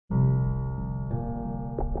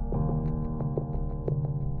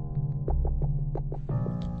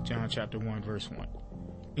John chapter 1, verse 1.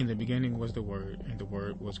 In the beginning was the Word, and the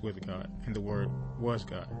Word was with God, and the Word was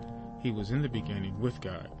God. He was in the beginning with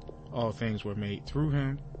God. All things were made through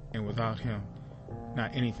him, and without him,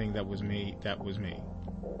 not anything that was made.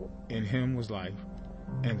 In him was life,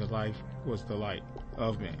 and the life was the light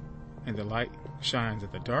of men. And the light shines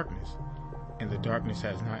in the darkness, and the darkness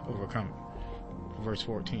has not overcome it. Verse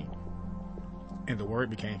 14. And the Word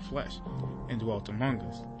became flesh, and dwelt among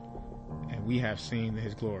us. And we have seen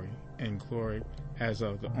his glory, and glory as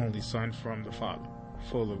of the only Son from the Father,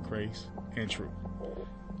 full of grace and truth.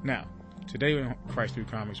 Now, today in Christ Through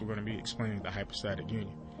Comics, we're going to be explaining the hypostatic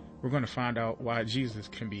union. We're going to find out why Jesus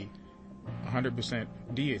can be 100%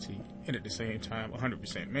 deity and at the same time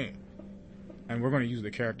 100% man. And we're going to use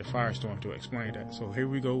the character Firestorm to explain that. So here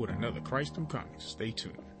we go with another Christ Through Comics. Stay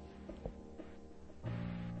tuned.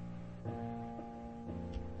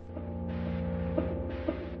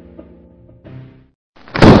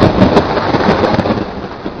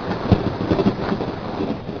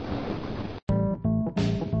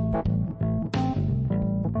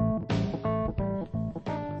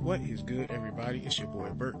 What is good, everybody? It's your boy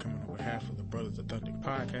Bert coming on behalf of the Brothers of Thunder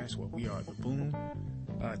podcast, where we are the boom.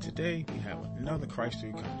 Today we have another Christ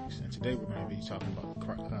Through Comics, and today we're going to be talking about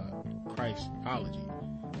Christology,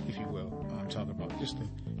 if you will. I'm talking about just the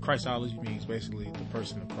Christology means basically the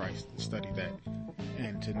person of Christ, to study that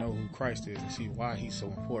and to know who Christ is and see why he's so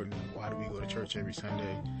important. Why do we go to church every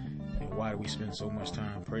Sunday? And why do we spend so much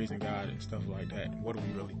time praising God and stuff like that? And what are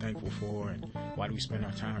we really thankful for? And why do we spend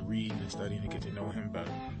our time reading and studying to get to know him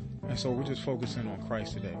better? And so we're just focusing on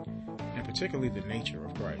Christ today, and particularly the nature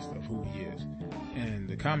of Christ, of who he is. And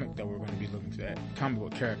the comic that we're going to be looking at, comic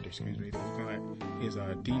book character, that we're looking at, is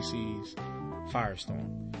DC's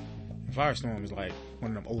Firestorm. And Firestorm is like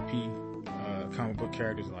one of them OP comic book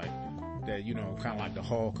characters, like that, you know, kind of like the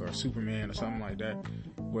Hulk or Superman or something like that,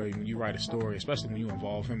 where when you write a story, especially when you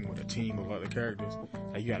involve him with a team of other characters,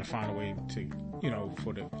 like you got to find a way to, you know,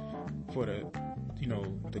 for the you know,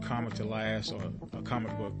 the comic to last, or a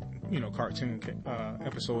comic book, you know, cartoon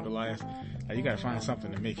episode to last. Like you got to find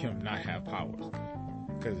something to make him not have powers,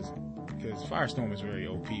 because Firestorm is very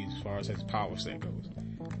OP as far as his power set goes.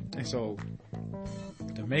 And so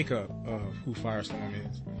the makeup of who Firestorm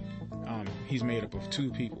is, he's made up of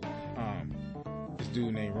two people. This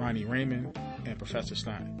dude named Ronnie Raymond and Professor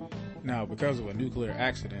Stein. Now, because of a nuclear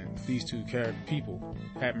accident, these two people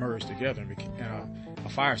had merged together, and a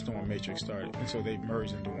firestorm matrix started, and so they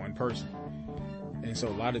merged into one person. And so a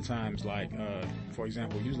lot of times, like, for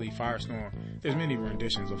example, usually Firestorm, there's many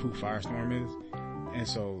renditions of who Firestorm is, and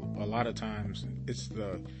so a lot of times it's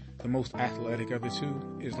the most athletic of the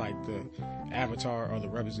two is like the avatar or the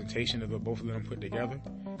representation of the both of them put together,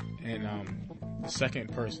 and the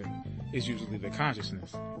second person is usually the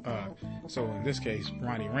consciousness. So in this case,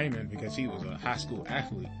 Ronnie Raymond, because he was a high school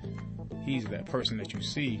athlete, he's that person that you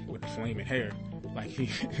see with the flaming hair, like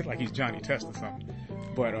he's Johnny Test or something.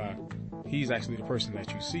 But he's actually the person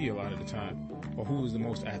that you see a lot of the time, or who is the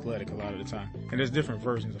most athletic a lot of the time. And there's different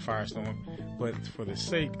versions of Firestorm, but for the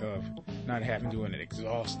sake of not having to do an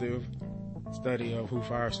exhaustive study of who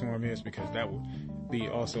Firestorm is, because that would be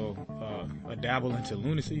also a dabble into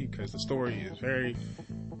lunacy, because the story is very,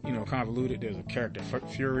 you know, convoluted. There's a character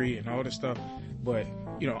Fury and all this stuff, but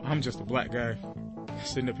you know, I'm just a black guy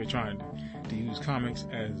sitting up here trying to use comics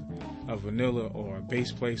as a vanilla or a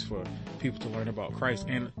base place for people to learn about Christ,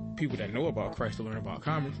 and people that know about Christ to learn about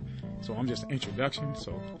comics. So I'm just an introduction,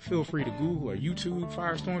 so feel free to Google or YouTube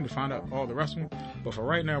Firestorm to find out all the rest of them. But for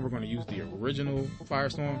right now, we're going to use the original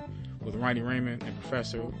Firestorm with Ronnie Raymond and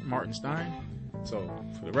Professor Martin Stein. So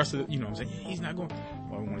for the rest of the, you know what I'm saying, he's not going,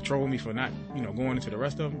 or want to troll me for not, you know, going into the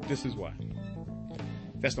rest of them, this is why.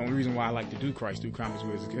 That's the only reason why I like to do Christ Through Comics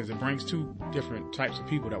with, is because it brings two different types of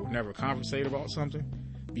people that would never conversate about something,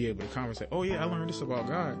 be able to conversate, oh yeah, I learned this about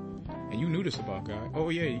God, and you knew this about God. Oh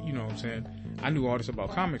yeah, you know what I'm saying, I knew all this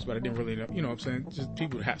about comics, but I didn't really know, you know what I'm saying, just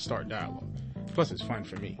people that have to start dialogue. Plus it's fun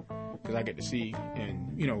for me, because I get to see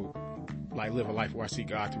and, you know, like live a life where I see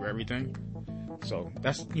God through everything. So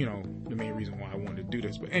that's, you know, the main reason why I wanted to do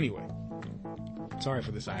this. But anyway, sorry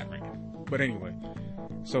for the side rant. But anyway,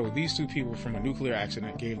 so these two people from a nuclear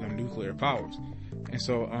accident gave them nuclear powers. And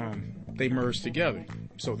so they merged together.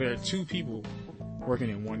 So there are two people working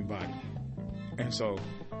in one body. And so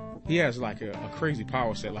he has like a crazy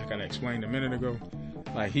power set, like I explained a minute ago.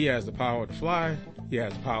 Like he has the power to fly. He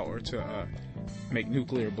has the power to make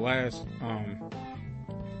nuclear blasts.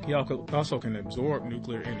 He also can absorb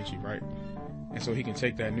nuclear energy, right? And so he can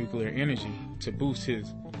take that nuclear energy to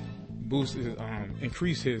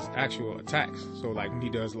increase his actual attacks. So like when he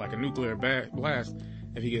does like a nuclear blast,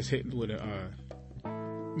 if he gets hit with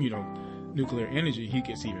nuclear energy, he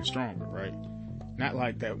gets even stronger, right? Not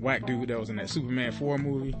like that whack dude that was in that Superman 4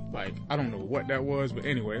 movie. Like, I don't know what that was, but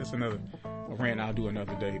anyway, that's a rant I'll do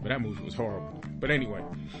another day. But that movie was horrible. But anyway,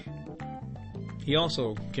 he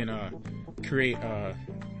also can create,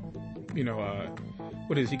 he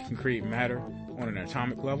can create matter on an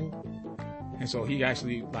atomic level. And so he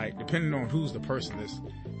actually, like, depending on who's the person that's,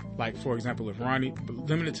 like, for example, if Ronnie,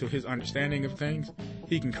 limited to his understanding of things,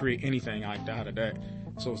 he can create anything like out of that.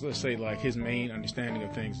 So let's say, like, his main understanding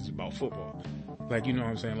of things is about football. Like, you know what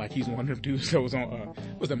I'm saying? Like, he's one of them dudes that was on,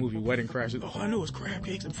 what's that movie, Wedding Crashers? Oh, I know it's crab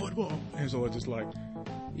cakes and football. And so it's just like,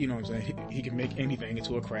 you know what I'm saying? He can make anything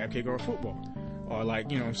into a crab cake or a football. Or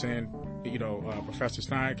like, you know what I'm saying? Professor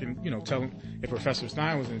Stein can, tell him, if Professor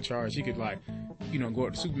Stein was in charge, he could, like, go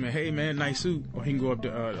up to Superman, hey man, nice suit. Or he can go up to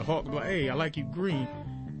the Hulk and be like, hey, I like you green.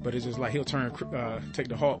 But it's just like he'll take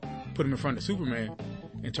the Hulk, put him in front of Superman,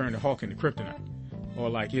 and turn the Hulk into kryptonite. Or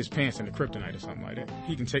like his pants into kryptonite or something like that.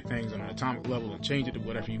 He can take things on an atomic level and change it to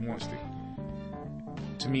whatever he wants to.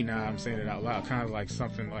 To me now, I'm saying it out loud, kind of like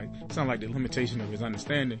sound like the limitation of his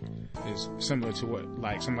understanding is similar to what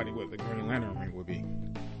like somebody with the Green Lantern ring would be.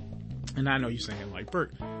 And I know you're saying, like,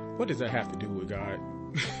 Bert, what does that have to do with God?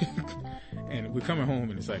 And we're coming home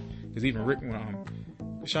and it's like, because even Rick,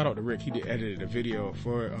 shout out to Rick, he edited a video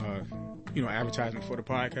for, advertisement for the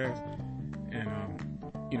podcast. And,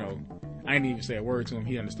 I didn't even say a word to him.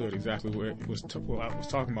 He understood exactly what I was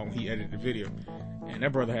talking about when he edited the video. And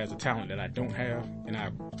that brother has a talent that I don't have. And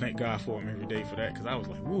I thank God for him every day for that. Because I was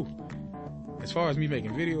like, woo. As far as me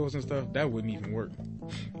making videos and stuff, that wouldn't even work.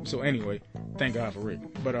 So anyway, thank God for Rick.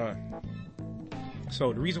 But,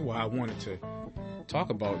 so the reason why I wanted to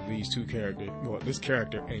talk about these two characters, well, this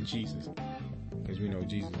character and Jesus, because we know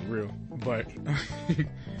Jesus is real. But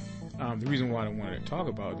the reason why I wanted to talk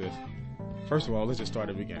about this, first of all, let's just start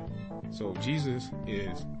at the beginning. So Jesus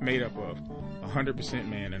is made up of 100%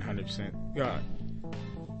 man and 100% God.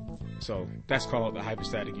 So that's called the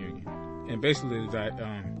hypostatic union. And basically that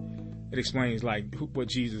it explains like what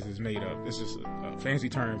Jesus is made of. This is a fancy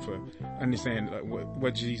term for understanding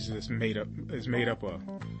what Jesus is made up of.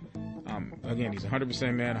 Again, he's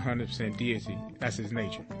 100% man, 100% deity. That's his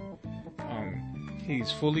nature.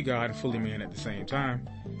 He's fully God and fully man at the same time,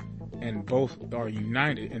 and both are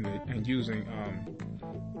united in using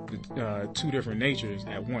the two different natures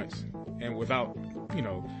at once, and without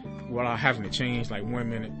having to change. Like 1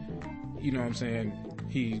 minute, you know what I'm saying,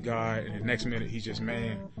 he's God, and the next minute he's just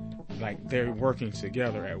man. Like they're working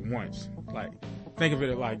together at once. Like think of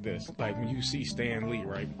it like this: like when you see Stan Lee,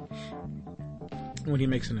 right? When he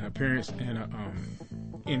makes an appearance in a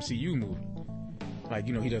MCU movie, like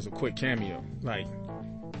he does a quick cameo. Like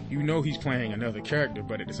he's playing another character,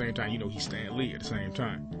 but at the same time he's Stan Lee at the same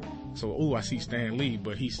time. So I see Stan Lee,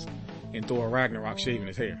 but he's in Thor Ragnarok shaving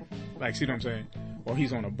his hair. Like, see what I'm saying? Or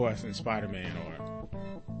he's on a bus in Spider-Man,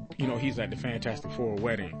 or he's at the Fantastic Four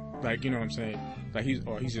wedding. Like, you know what I'm saying? Like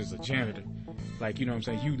he's just a janitor. Like, you know what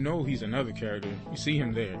I'm saying? He's another character. You see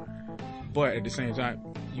him there, but at the same time,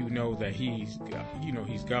 that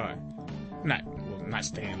he's God. Not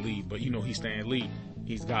Stan Lee, but he's Stan Lee.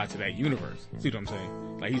 He's God to that universe. See what I'm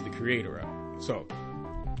saying? Like he's the creator of it. So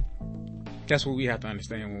that's what we have to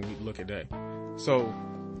understand when we look at that. So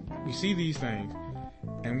we see these things,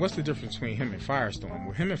 and what's the difference between him and Firestorm?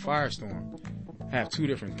 Well, him and Firestorm have two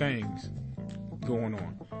different things going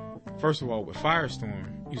on. First of all, with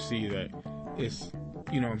Firestorm, you see that it's,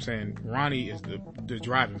 Ronnie is the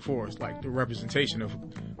driving force, like the representation of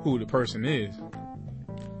who the person is.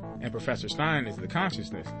 And Professor Stein is the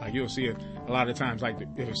consciousness. Like you'll see it a lot of times, like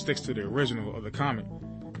if it sticks to the original of the comic,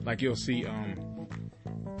 like you'll see,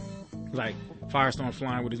 like Firestorm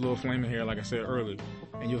flying with his little flaming hair, like I said earlier,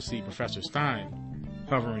 and you'll see Professor Stein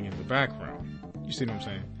hovering in the background. You see what I'm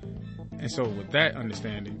saying? And so with that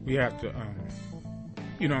understanding, we have to,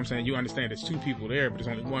 you understand there's two people there, but there's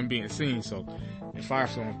only one being seen. So in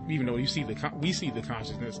Firestorm, even though we see the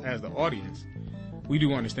consciousness as the audience, we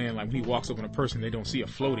do understand, like, when he walks up on a person, they don't see a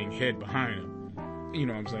floating head behind him. You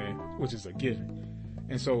know what I'm saying? Which is a given.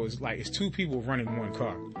 And so it's like, it's two people running one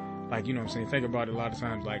car. Like, you know what I'm saying? Think about it a lot of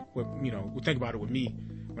times, like, think about it with me.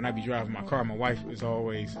 When I be driving my car, my wife is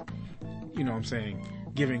always,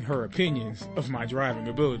 giving her opinions of my driving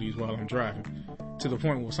abilities while I'm driving. To the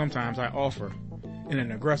point where sometimes I offer, in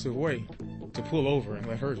an aggressive way, to pull over and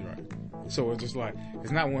let her drive. So it's just like,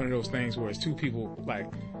 it's not one of those things where it's two people, like,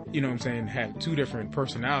 have two different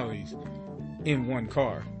personalities in one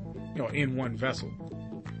car, in one vessel.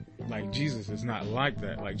 Like, Jesus is not like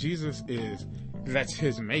that. Like, Jesus is that's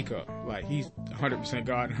his makeup. Like, he's 100%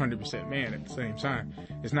 God and 100% man at the same time.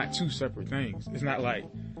 It's not two separate things. It's not like,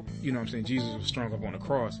 you know what I'm saying, Jesus was strung up on the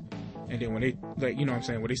cross, and then when they, like, you know what I'm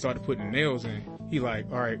saying, when they started putting the nails in, he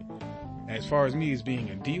like, all right, as far as me as being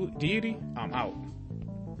a deity, I'm out.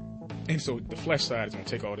 And so the flesh side is going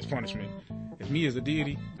to take all this punishment. As me as a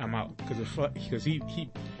deity, I'm out. Because he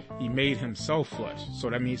made himself flesh. So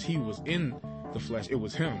that means he was in the flesh. It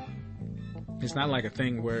was him. It's not like a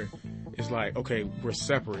thing where it's like, okay, we're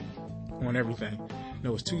separate on everything.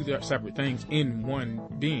 No, it's two separate things in one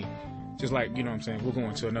being. Just like, you know what I'm saying, we're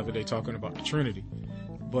going to another day talking about the Trinity.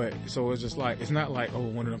 But so it's just like, it's not like, oh,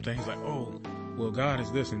 one of them things like, oh, well, God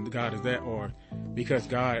is this and God is that, or because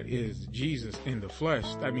God is Jesus in the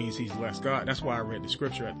flesh, that means he's less God. That's why I read the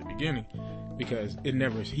scripture at the beginning, because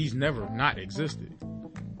he's never not existed.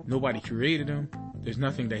 Nobody created him. There's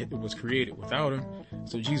nothing that was created without him.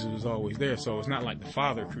 So Jesus was always there. So it's not like the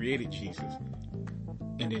Father created Jesus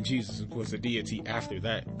and then Jesus was a deity after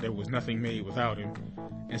that. There was nothing made without him.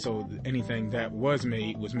 And so anything that was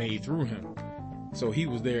made through him. So he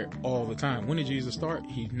was there all the time. When did Jesus start?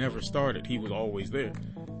 He never started. He was always there.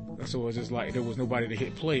 So it's just like there was nobody to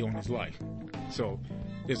hit play on his life. So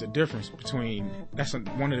there's a difference between,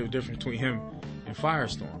 one of the difference between him and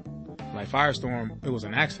Firestorm. Like Firestorm, it was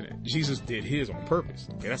an accident. Jesus did his on purpose.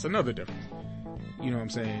 Okay, that's another difference. You know what I'm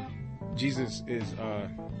saying? Jesus is,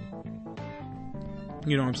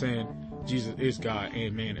 you know what I'm saying? Jesus is God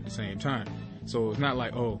and man at the same time. So it's not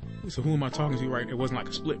like, oh, so who am I talking to right? It wasn't like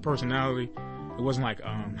a split personality. It wasn't like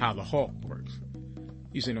how the Hulk works.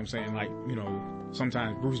 You see what I'm saying? Like, you know,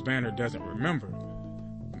 sometimes Bruce Banner doesn't remember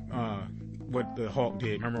what the Hulk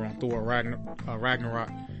did. Remember on Thor Ragnarok?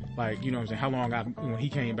 Like, you know what I'm saying? How long when he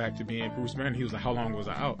came back to being Bruce Banner, he was like, how long was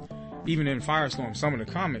I out? Even in Firestorm, some of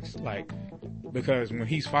the comics, like, because when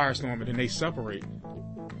he's Firestorm and then they separate,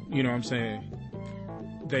 you know what I'm saying?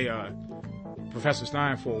 Professor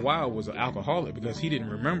Stein for a while was an alcoholic because he didn't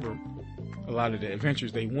remember a lot of the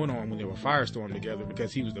adventures they went on when they were Firestorm together,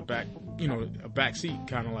 because he was a backseat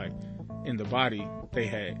kind of like in the body they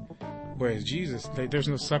had. Whereas Jesus, there's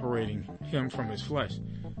no separating him from his flesh.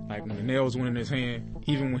 Like when the nails went in his hand,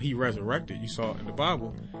 even when he resurrected, you saw in the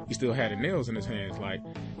Bible, he still had the nails in his hands. Like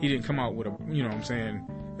he didn't come out with a, you know what I'm saying,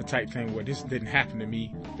 a type thing where this didn't happen to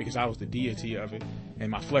me because I was the deity of it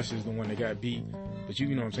and my flesh is the one that got beat. But you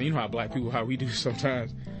know what I'm saying, you know how black people, how we do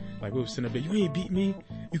sometimes. Like we'll sitting up there, you ain't beat me.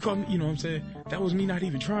 You called me, you know what I'm saying? That was me not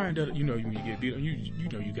even trying to, you know, when you get beat up, you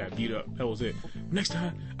know you got beat up. That was it. Next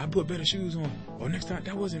time, I put better shoes on. Or next time,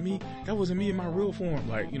 that wasn't me. That wasn't me in my real form.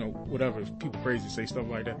 Like, you know, whatever. People crazy say stuff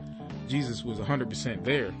like that. Jesus was 100%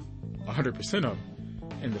 there. 100% of him.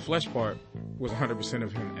 And the flesh part was 100%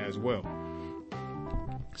 of him as well.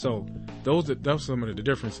 So, those are some of the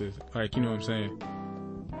differences. Like, you know what I'm saying?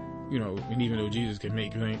 You know, and even though Jesus can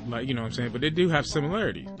make things, like, you know what I'm saying? But they do have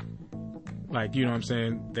similarities. Like, you know what I'm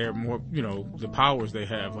saying? They're more, you know, the powers they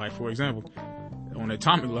have. Like, for example, on an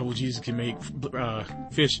atomic level, Jesus can make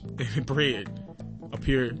fish and bread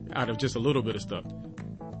appear out of just a little bit of stuff.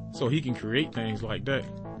 So he can create things like that.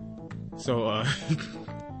 So,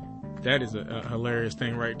 that is a hilarious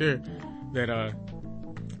thing right there. That, I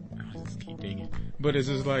just keep thinking. But it's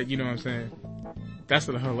just like, you know what I'm saying? That's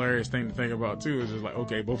a hilarious thing to think about too. It's just like,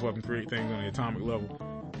 okay, both of them create things on the atomic level.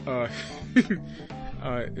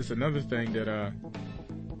 It's another thing that,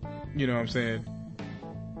 you know what I'm saying,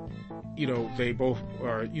 you know, they both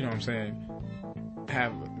are, you know what I'm saying,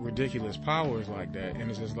 have ridiculous powers like that. And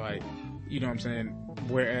it's just like, you know what I'm saying,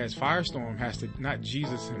 whereas Firestorm has to, not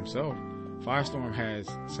Jesus himself, Firestorm has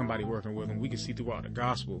somebody working with him. We can see throughout the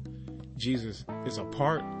gospel, Jesus is a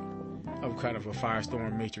part of kind of a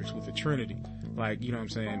Firestorm matrix with the Trinity. Like, you know what I'm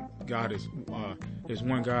saying, God is, there's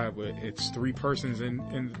one God, but it's three persons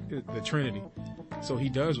in the Trinity. So he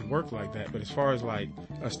does work like that. But as far as like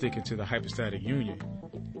us sticking to the hypostatic union,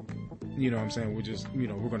 you know what I'm saying, we're just, you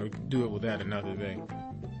know, we're going to do it with that another day.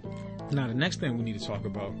 Now, the next thing we need to talk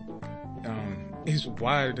about, is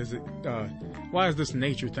why is this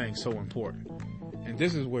nature thing so important? And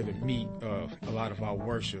this is where the meat of a lot of our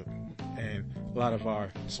worship and a lot of our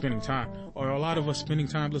spending time, or a lot of us spending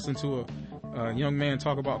time listening to a young man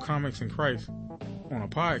talk about comics and Christ on a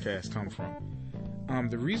podcast come from.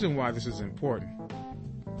 The reason why this is important,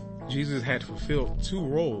 Jesus had to fulfill two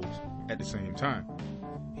roles at the same time.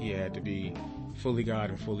 He had to be fully God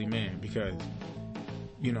and fully man because,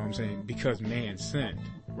 you know what I'm saying, because man sinned,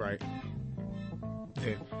 right?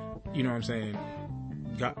 Then, you know what I'm saying,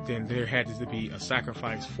 then there had to be a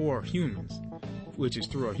sacrifice for humans, which is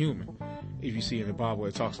through a human. If you see in the Bible,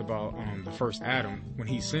 it talks about the first Adam. When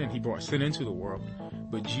he sinned, he brought sin into the world.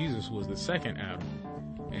 But Jesus was the second Adam.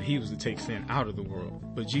 and he was to take sin out of the world.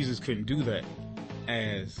 But Jesus couldn't do that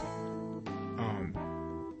as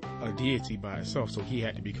a deity by itself, so he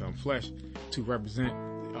had to become flesh to represent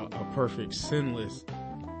a perfect, sinless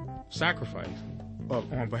sacrifice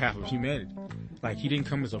on behalf of humanity. Like, he didn't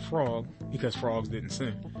come as a frog because frogs didn't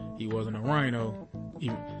sin. He wasn't a rhino.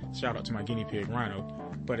 Even, shout out to my guinea pig, Rhino.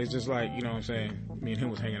 But it's just like, you know what I'm saying? Me and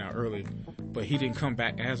him was hanging out early. But he didn't come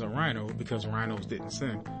back as a rhino because rhinos didn't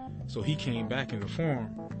sin. So he came back in the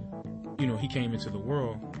form, he came into the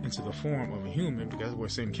world, into the form of a human, because that's where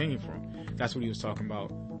sin came from. That's what he was talking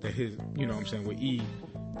about, that his, with Eve,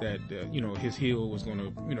 that, his heel was going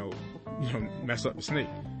to, mess up the snake.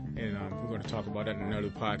 And we're going to talk about that in another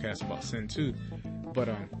podcast about sin too. But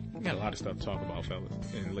we got a lot of stuff to talk about, fellas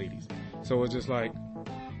and ladies. So it's just like,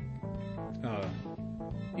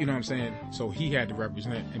 so he had to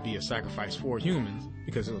represent and be a sacrifice for humans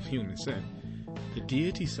because of human sin. The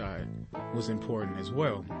deity side was important as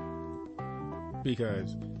well,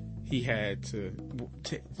 because he had to,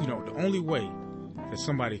 the only way that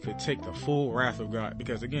somebody could take the full wrath of God,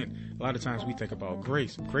 because again, a lot of times we think about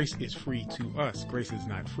grace. Grace is free to us. Grace is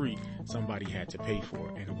not free. Somebody had to pay for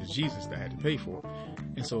it, and it was Jesus that had to pay for it.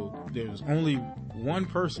 And so there was only one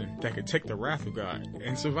person that could take the wrath of God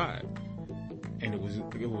and survive, and it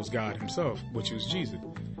was God himself, which was Jesus.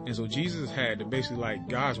 And so Jesus had to basically, like,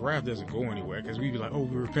 God's wrath doesn't go anywhere, because we'd be like, oh,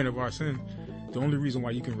 we repent of our sins. The only reason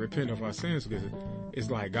why you can repent of our sins is because it's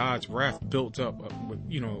like God's wrath built up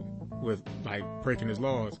with like breaking his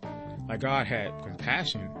laws. Like, God had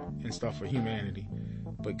compassion and stuff for humanity,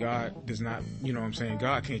 but God does not,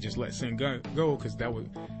 God can't just let sin go, because that would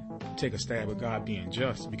take a stab at God being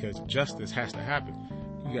just, because justice has to happen.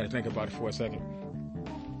 You got to think about it for a second.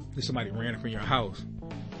 If somebody ran from your house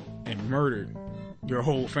and murdered your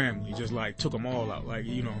whole family, just like took them all out, like,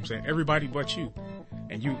 everybody but you,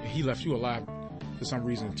 and he left you alive for some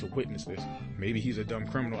reason to witness this. Maybe he's a dumb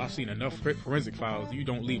criminal. I've seen enough forensic files. You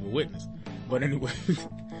don't leave a witness. But anyway,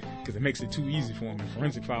 because it makes it too easy for him. And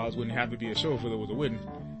forensic files wouldn't have to be a show if there was a witness.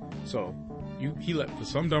 So he left for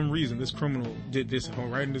some dumb reason. This criminal did this,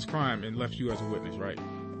 right in this crime, and left you as a witness, right?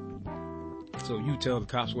 So you tell the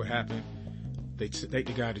cops what happened. They take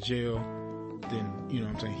the guy to jail. Then,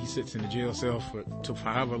 he sits in the jail cell for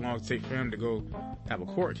however long it takes for him to go have a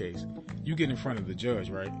court case. You get in front of the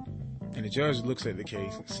judge, right? And the judge looks at the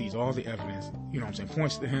case, sees all the evidence,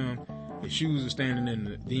 points to him. His shoes are standing in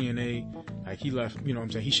the DNA. Like, he left,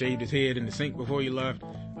 he shaved his head in the sink before he left.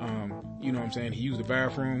 He used the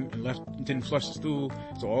bathroom and didn't flush the stool.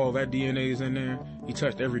 So all that DNA is in there. He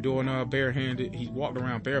touched every doorknob barehanded. He walked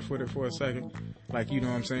around barefooted for a second. Like, he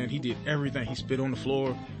did everything. He spit on the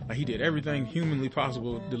floor. Like, he did everything humanly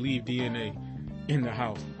possible to leave DNA in the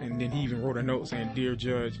house. And then he even wrote a note saying, "Dear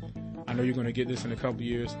Judge, I know you're going to get this in a couple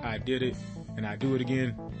years. I did it, and I do it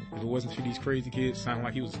again. If it wasn't for these crazy kids," sounded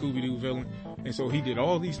like he was a Scooby-Doo villain. And so he did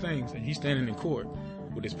all these things, and he's standing in court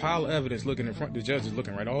with this pile of evidence looking in front. The judge is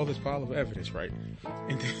looking, right? All this pile of evidence, right?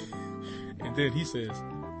 And then he says,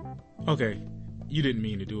 "Okay, you didn't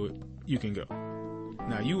mean to do it. You can go."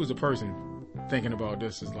 Now, you as a person thinking about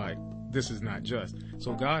this is like, this is not just.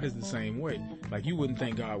 So God is the same way. Like, you wouldn't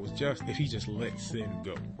think God was just if he just let sin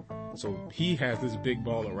go. So he has this big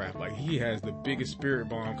ball of wrath. Like, he has the biggest spirit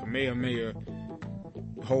bomb, Kamehameha,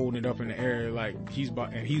 holding it up in the air, like he's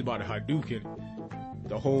about to Hadouken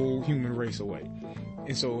the whole human race away.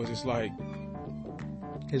 And so it's just like,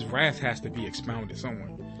 his wrath has to be expounded somewhere.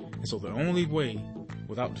 And so the only way,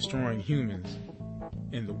 without destroying humans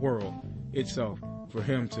in the world itself, for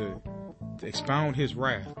him to expound his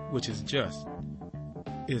wrath, which is just,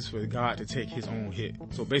 is for God to take his own hit.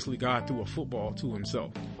 So basically, God threw a football to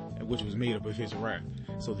himself, which was made up of his wrath.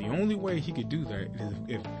 So the only way he could do that is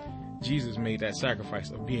if Jesus made that sacrifice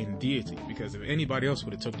of being deity, because if anybody else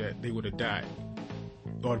would have took that, they would have died.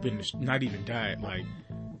 Or been not even died, like,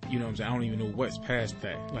 I don't even know what's past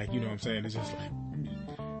that. Like, it's just like,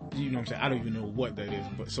 I don't even know what that is.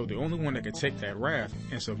 But so the only one that could take that wrath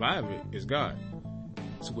and survive it is God.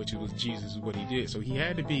 So which was Jesus, what he did. So he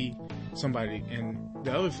had to be somebody. And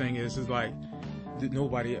the other thing is like,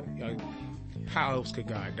 nobody, how else could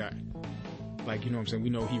God die? Like, we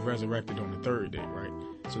know he resurrected on the third day, right?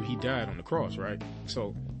 So he died on the cross, right?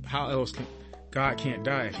 So how else God can't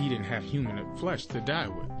die if he didn't have human flesh to die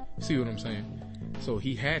with? See what I'm saying? So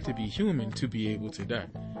he had to be human to be able to die.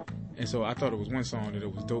 And so I thought it was one song that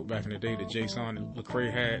it was dope back in the day that Jason and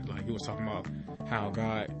Lecrae had. Like, he was talking about how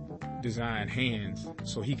God designed hands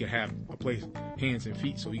so he could have a place, hands and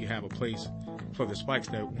feet, so he could have a place for the spikes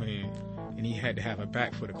that went in. And he had to have a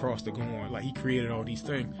back for the cross to go on. Like, he created all these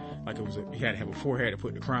things. Like, he had to have a forehead to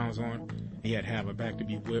put the crowns on. He had to have a back to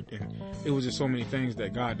be whipped. And it was just so many things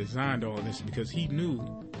that God designed all this because he knew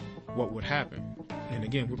what would happen. And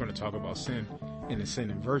again, we're going to talk about sin in the Sin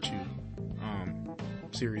and Virtue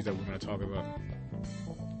series that we're going to talk about.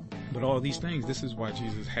 But all these things, this is why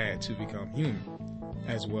Jesus had to become human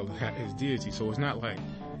as well as his deity. So it's not like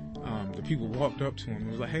the people walked up to him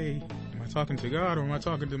and was like, hey, am I talking to God or am I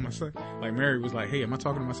talking to my son? Like Mary was like, hey, am I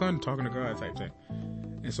talking to my son or talking to God type thing.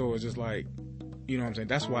 And so it's just like, you know what I'm saying?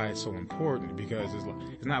 That's why it's so important, because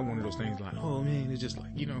it's not one of those things like, oh man, it's just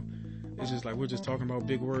like, it's just like we're just talking about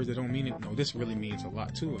big words that don't mean it. No, this really means a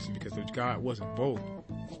lot to us, because if God wasn't both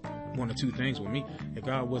one or two things with me, if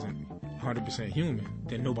God wasn't 100% human,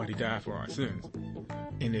 then nobody died for our sins.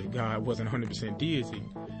 And if God wasn't 100% deity,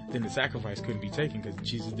 then the sacrifice couldn't be taken because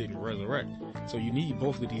Jesus didn't resurrect. So you need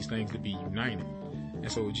both of these things to be united.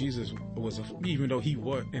 And so Jesus was, even though he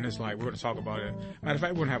was, and it's like, we're going to talk about it. Matter of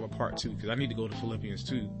fact, we're going to have a part 2, because I need to go to Philippians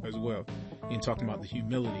 2 as well, in talking about the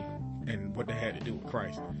humility and what they had to do with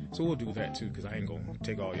Christ. So we'll do that too, because I ain't going to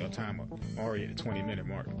take all your time up. I'm already at the 20-minute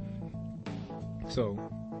mark. So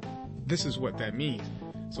this is what that means.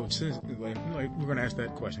 So since, like we're going to ask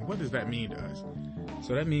that question, what does that mean to us?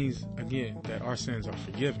 So that means, again, that our sins are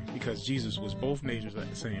forgiven because Jesus was both natures at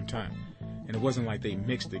the same time. And it wasn't like they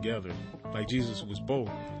mixed together. Like Jesus was both,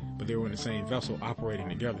 but they were in the same vessel operating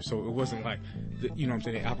together. So it wasn't like,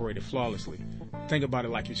 they operated flawlessly. Think about it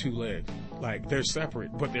like your two legs. Like they're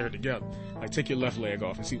separate, but they're together. Like take your left leg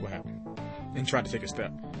off and see what happens. And try to take a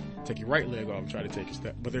step. Take your right leg off and try to take a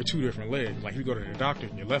step. But they're two different legs. Like if you go to the doctor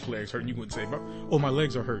and your left leg's hurting, you wouldn't say, oh, my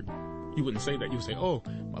legs are hurting. You wouldn't say that. You would say, oh,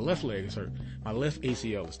 my left leg is hurt. My left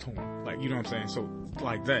ACL is torn. Like, you know what I'm saying? So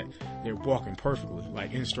like that, they're walking perfectly,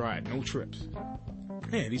 like in stride, no trips.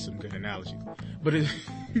 Man, these are some good analogies. But and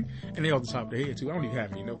they off the top of the head too. I don't even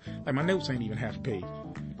have any notes. Like my notes ain't even half a page.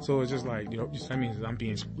 So it's just like, that means I'm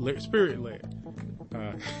being spirit led.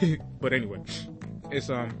 But anyway, it's,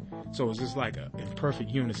 so it's just like a perfect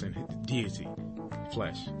unison, deity,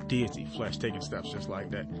 flesh, taking steps just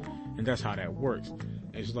like that. And that's how that works.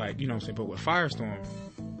 It's like, you know what I'm saying? But with Firestorm,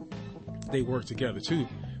 they work together too,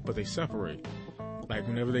 but they separate. Like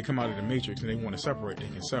whenever they come out of the Matrix and they want to separate, they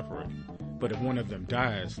can separate. But if one of them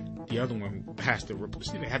dies, the other one has to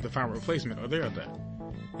they have to find a replacement or they're dead.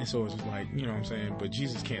 And so it's just like, you know what I'm saying? But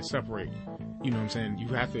Jesus can't separate. You know what I'm saying? You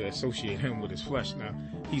have to associate him with his flesh. Now,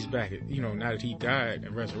 he's back at, now that he died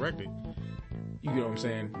and resurrected, you know what I'm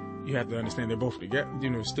saying? You have to understand they're both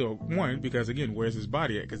together, still one, because again, where's his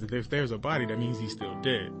body at? Because if there's a body, that means he's still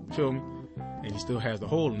dead. Feel me? And he still has the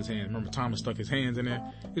hole in his hand. Remember Thomas stuck his hands in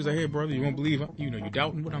there? He was like, hey brother, you won't believe, you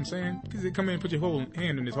doubting what I'm saying? Because they come in and put your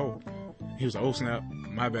hand in this hole. He was like, oh snap,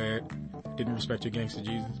 my bad. Didn't respect your gangster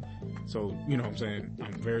Jesus. So, you know what I'm saying?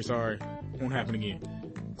 I'm very sorry. Won't happen again.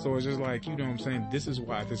 So it's just like, you know what I'm saying? This is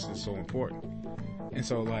why this is so important. And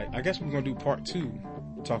so like, I guess we're going to do part 2,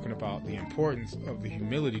 talking about the importance of the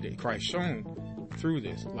humility that Christ shown through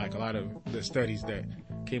this. Like a lot of the studies that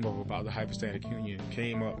came up about the hypostatic union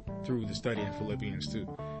came up through the study in Philippians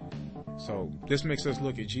 2. So this makes us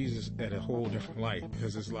look at Jesus at a whole different light,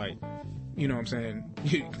 because it's like, you know what I'm saying?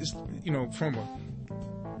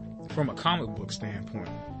 From a comic book standpoint,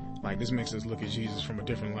 like this makes us look at Jesus from a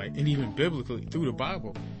different light. And even biblically through the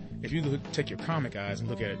Bible, if you take your comic eyes and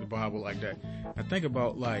look at the Bible like that, I think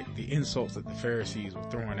about like the insults that the Pharisees were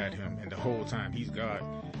throwing at him, and the whole time he's God,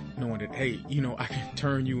 knowing that, hey, I can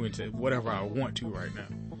turn you into whatever I want to right now.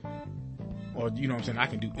 Or, you know what I'm saying? I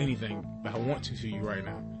can do anything I want to you right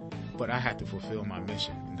now, but I have to fulfill my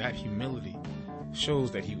mission. And that humility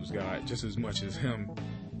shows that he was God just as much as him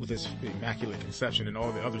with his immaculate conception and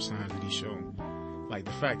all the other signs that he's shown. Like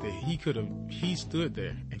the fact that he stood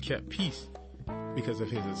there and kept peace because of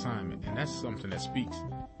his assignment. And that's something that speaks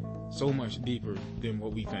so much deeper than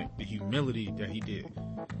what we think. The humility that he did.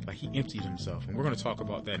 Like he emptied himself. And we're going to talk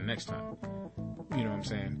about that next time. You know what I'm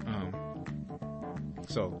saying?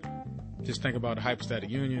 So just think about the hypostatic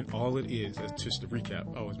union. All it is just to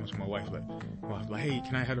recap. I always mention my wife, like, hey,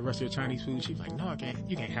 can I have the rest of your Chinese food? She's like, no, I can't.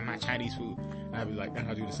 You can't have my Chinese food. And I'd be like, and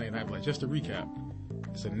I'll do the same. I'd be like, just to recap,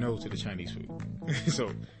 it's a no to the Chinese food.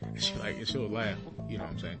 So she'll laugh, you know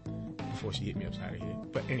what I'm saying, before she hit me upside the head.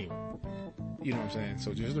 But anyway, you know what I'm saying?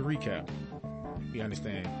 So just to recap, we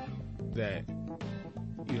understand that,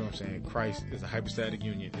 you know what I'm saying, Christ is a hypostatic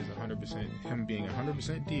union, is 100%, him being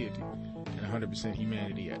 100% deity and 100%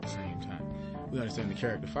 humanity at the same time. We understand the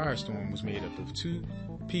character Firestorm was made up of 2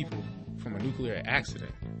 people from a nuclear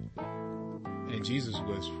accident. And Jesus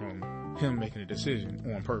was from him making a decision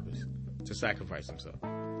on purpose to sacrifice himself.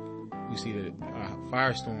 We see that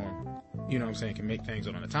Firestorm, you know what I'm saying, can make things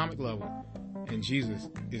on an atomic level, and Jesus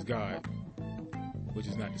is God, which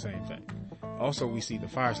is not the same thing. Also, we see the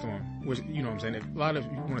Firestorm, which, you know what I'm saying, a lot of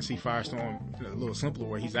you want to see Firestorm in a little simpler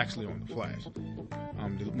way. He's actually on The Flash,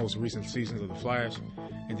 the most recent seasons of The Flash.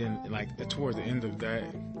 And then, like, towards the end of that,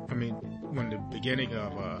 I mean, when the beginning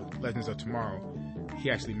of Legends of Tomorrow,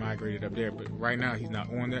 he actually migrated up there. But right now, he's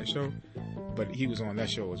not on that show, but he was on that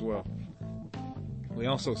show as well. We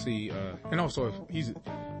also see, and also he's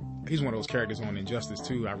one of those characters on Injustice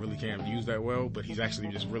too. I really can't use that well, but he's actually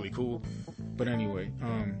just really cool. But anyway,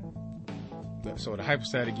 so the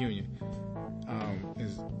hypostatic union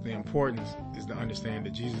is the importance is to understand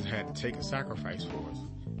that Jesus had to take a sacrifice for us,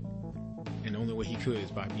 and the only way he could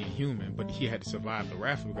is by being human. But he had to survive the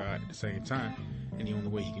wrath of God at the same time, and the only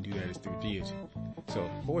way he can do that is through deity. So,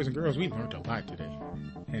 boys and girls, we learned a lot today,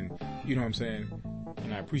 and you know what I'm saying.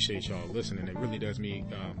 And I appreciate y'all listening. It really does me,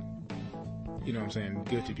 you know what I'm saying,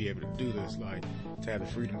 good to be able to do this, like to have the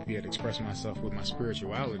freedom to be able to express myself with my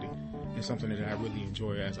spirituality and something that I really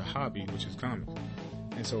enjoy as a hobby, which is comics.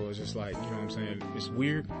 And so it's just like, you know what I'm saying, it's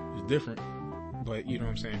weird, it's different, but you know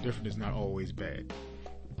what I'm saying, different is not always bad.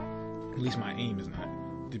 At least my aim is not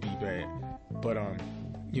to be bad. But,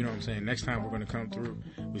 you know what I'm saying, next time we're going to come through,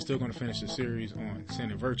 we're still going to finish the series on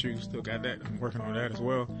sin and virtue. Still got that. I'm working on that as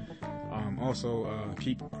well. Also,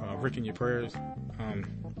 keep Rick in your prayers.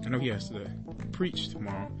 I know he has to preach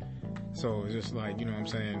tomorrow, so it's just like, you know what I'm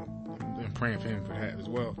saying, I'm praying for him for that as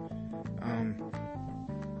well.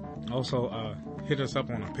 Also, hit us up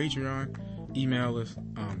on our Patreon, email us,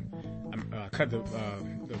 cut the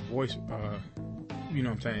voice, you know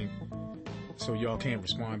what I'm saying, so y'all can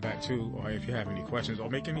respond back too, or if you have any questions or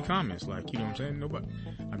make any comments, like, you know what I'm saying,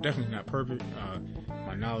 I'm definitely not perfect.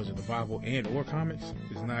 My knowledge of the Bible and or comics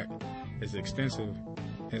is not as extensive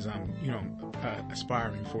as I'm, you know,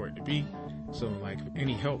 aspiring for it to be. So, like,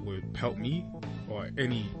 any help would help me, or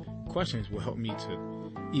any questions will help me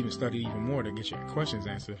to even study even more to get your questions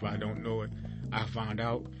answered. If I don't know it, I find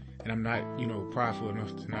out, and I'm not, you know, prideful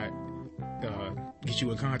enough to not get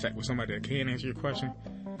you in contact with somebody that can answer your question.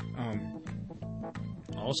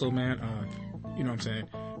 Also, man, you know what I'm saying,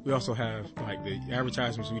 we also have, like, the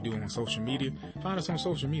advertisements we do on social media. Find us on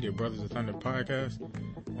social media, Brothers of Thunder Podcast.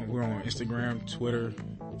 We're on Instagram, Twitter,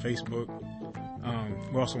 Facebook.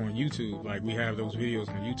 We're also on YouTube. Like, we have those videos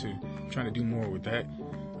on YouTube. I'm trying to do more with that.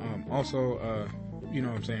 Also, you know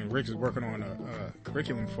what I'm saying, Rick is working on a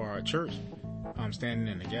curriculum for our church. Standing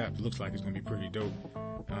in the Gap. It looks like it's going to be pretty dope.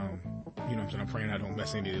 You know what I'm saying, I'm praying I don't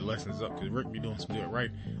mess any of the lessons up, because Rick be doing some good right.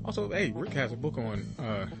 Also, hey, Rick has a book on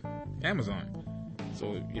Amazon.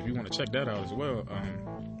 So if you want to check that out as well,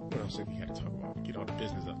 what else did we have to talk about? Get all the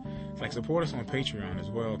business up. It's like, support us on Patreon as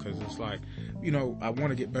well, because it's like, you know, I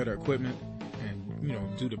want to get better equipment and, you know,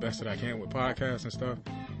 do the best that I can with podcasts and stuff.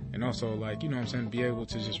 And also, like, you know what I'm saying, be able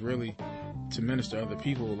to just really to minister to other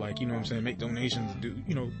people, like, you know what I'm saying, make donations, do,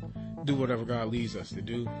 you know, do whatever God leads us to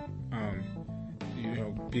do. You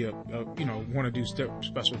know, be you know, want to do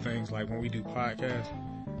special things, like when we do podcasts,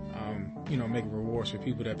 you know, make rewards for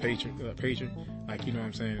people that patron, like, you know what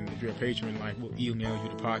I'm saying, if you're a patron, like, we'll email you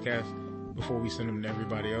the podcast before we send them to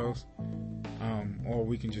everybody else. Or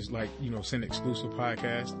we can just, like, you know, send exclusive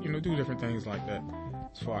podcasts, you know, do different things like that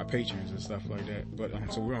for our patrons and stuff like that. But,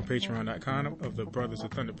 so we're on patreon.com of the Brothers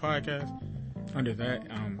of Thunder Podcast. Under that,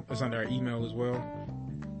 it's under our email as well.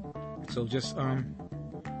 So just,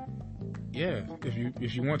 yeah,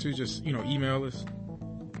 if you want to, just, you know, email us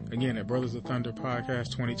again at Brothers of Thunder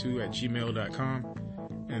Podcast 22@gmail.com.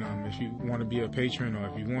 And if you want to be a patron, or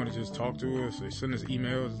if you want to just talk to us, or send us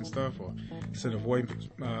emails and stuff, or send a voice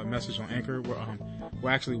message on Anchor, we're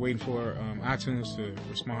actually waiting for iTunes to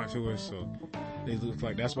respond to us. So they look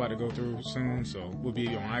like that's about to go through soon. So we'll be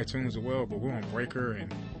on iTunes as well, but we're on Breaker,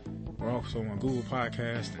 and we're also on Google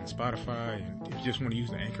Podcast and Spotify. And if you just want to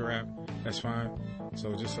use the Anchor app, that's fine.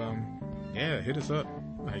 So just yeah, hit us up.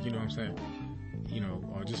 Like, you know what I'm saying, you know,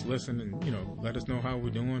 or just listen and, you know, let us know how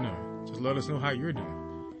we're doing, or just let us know how you're doing.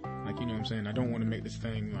 Like, you know what I'm saying, I don't want to make this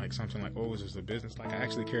thing like something like, oh, it's just a business. Like, I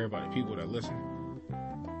actually care about the people that listen,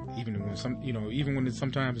 even when even when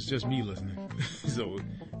sometimes it's just me listening. So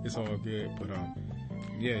it's all good. But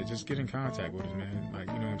yeah, just get in contact with us, man. Like,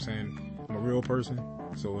 you know what I'm saying, I'm a real person,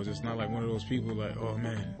 so it's just not like one of those people like, oh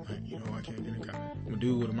man, like, you know, I can't get in contact. I'm a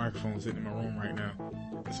dude with a microphone sitting in my room right now.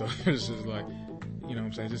 So it's just like, you know what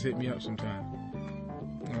I'm saying, just hit me up sometime.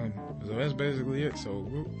 So that's basically it. So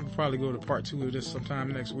we'll probably go to part 2 of this sometime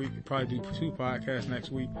next week. We'll probably do 2 podcasts next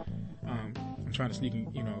week. I'm trying to sneak in,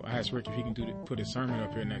 you know, I asked Rick if he can put his sermon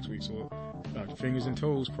up here next week. So fingers and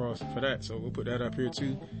toes crossed for that. So we'll put that up here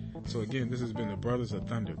too. So again, this has been the Brothers of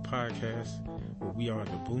Thunder Podcast, where we are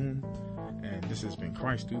the boom. And this has been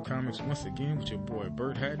Christ Through Comics once again with your boy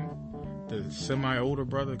Bert Hatton. the semi-older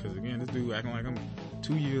brother, because again, this dude acting like I'm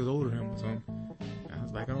 2 years older than him or something. And I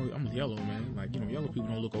was like, oh, I'm yellow, man. Like, yellow people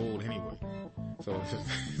don't look old anyway. So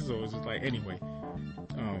it's just like, anyway,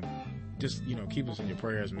 just, keep us in your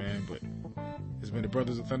prayers, man. But it's been the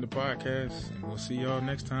Brothers of Thunder podcast, and we'll see y'all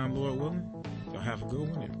next time, Lord willing. Y'all have a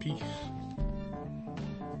good one, and peace.